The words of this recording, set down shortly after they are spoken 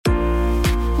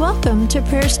Welcome to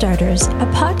Prayer Starters, a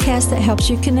podcast that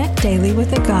helps you connect daily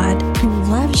with a God who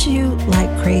loves you like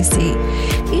crazy.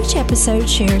 Each episode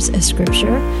shares a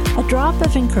scripture, a drop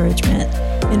of encouragement,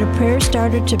 and a prayer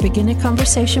starter to begin a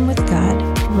conversation with God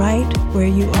right where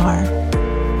you are.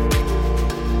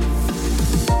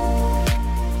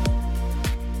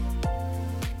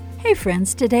 Hey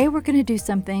friends, today we're going to do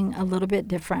something a little bit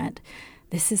different.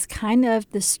 This is kind of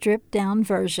the stripped-down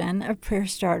version of Prayer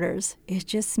Starters. It's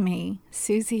just me,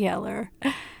 Suzie Eller,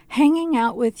 hanging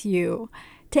out with you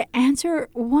to answer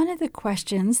one of the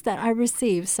questions that I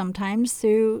receive sometimes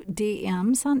through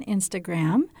DMs on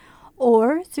Instagram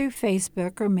or through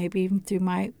Facebook or maybe even through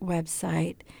my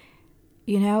website.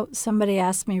 You know, somebody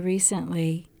asked me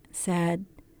recently, said,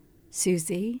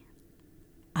 Suzie,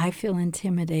 I feel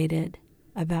intimidated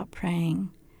about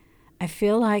praying. I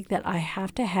feel like that I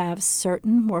have to have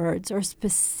certain words or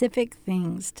specific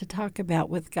things to talk about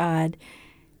with God,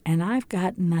 and I've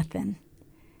got nothing.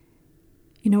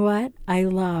 You know what? I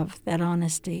love that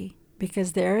honesty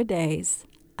because there are days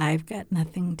I've got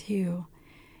nothing too.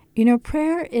 You know,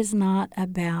 prayer is not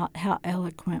about how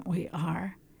eloquent we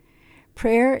are.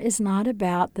 Prayer is not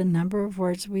about the number of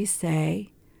words we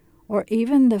say or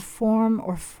even the form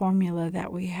or formula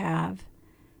that we have.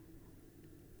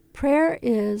 Prayer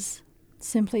is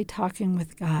simply talking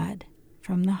with God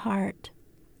from the heart,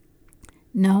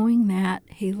 knowing that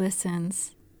He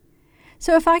listens.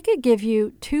 So if I could give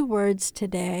you 2 words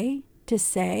today to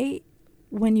say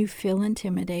when you feel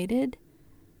intimidated,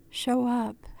 show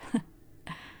up.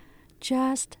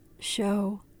 Just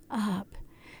show up.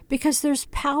 Because there's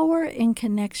power in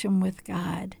connection with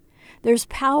God. There's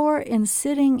power in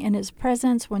sitting in His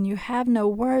presence when you have no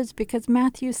words, because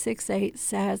Matthew 6:8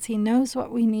 says He knows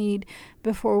what we need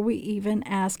before we even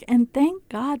ask. And thank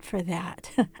God for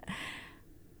that.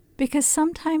 Because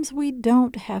sometimes we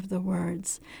don't have the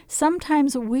words.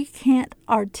 Sometimes we can't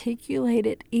articulate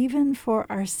it even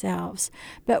for ourselves.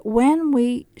 But when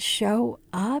we show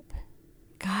up,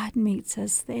 God meets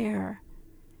us there.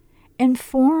 And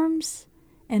forms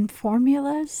and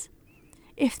formulas,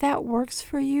 if that works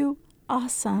for you,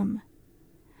 awesome.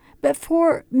 But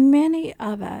for many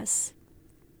of us,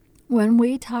 when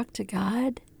we talk to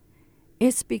God,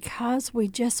 it's because we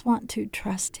just want to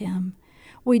trust Him.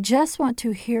 We just want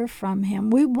to hear from Him.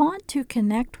 We want to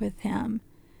connect with Him.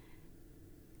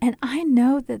 And I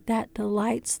know that that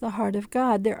delights the heart of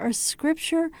God. There are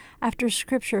scripture after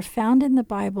scripture found in the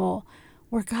Bible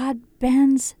where God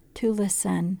bends to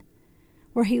listen,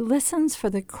 where He listens for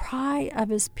the cry of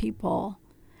His people,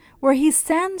 where He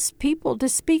sends people to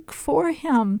speak for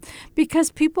Him,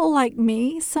 because people like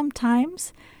me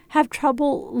sometimes have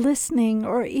trouble listening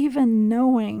or even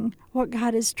knowing what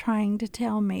God is trying to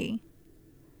tell me.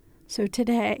 So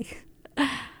today,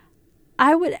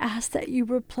 I would ask that you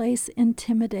replace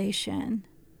intimidation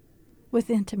with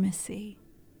intimacy.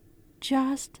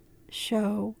 Just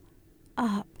show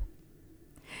up.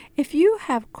 If you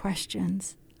have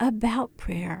questions about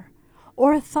prayer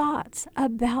or thoughts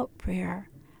about prayer,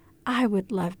 I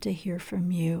would love to hear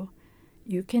from you.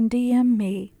 You can DM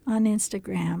me on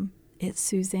Instagram. It's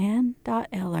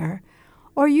Suzanne.Eller.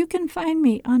 Or you can find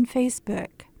me on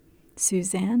Facebook,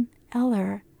 Suzanne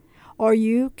Eller. Or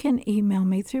you can email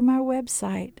me through my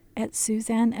website at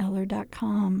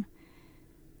SuzanneEller.com.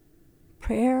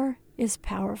 Prayer is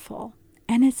powerful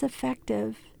and it's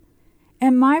effective.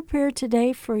 And my prayer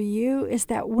today for you is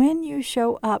that when you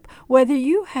show up, whether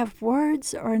you have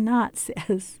words or not,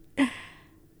 says,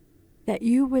 that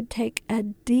you would take a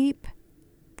deep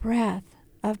breath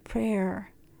of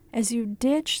prayer as you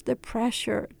ditch the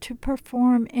pressure to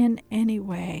perform in any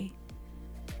way.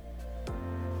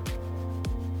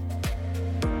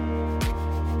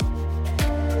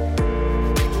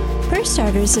 Prayer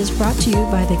Starters is brought to you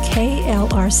by the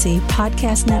KLRC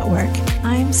Podcast Network.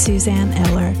 I'm Suzanne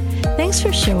Eller. Thanks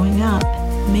for showing up.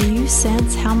 May you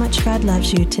sense how much God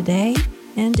loves you today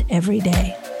and every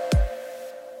day.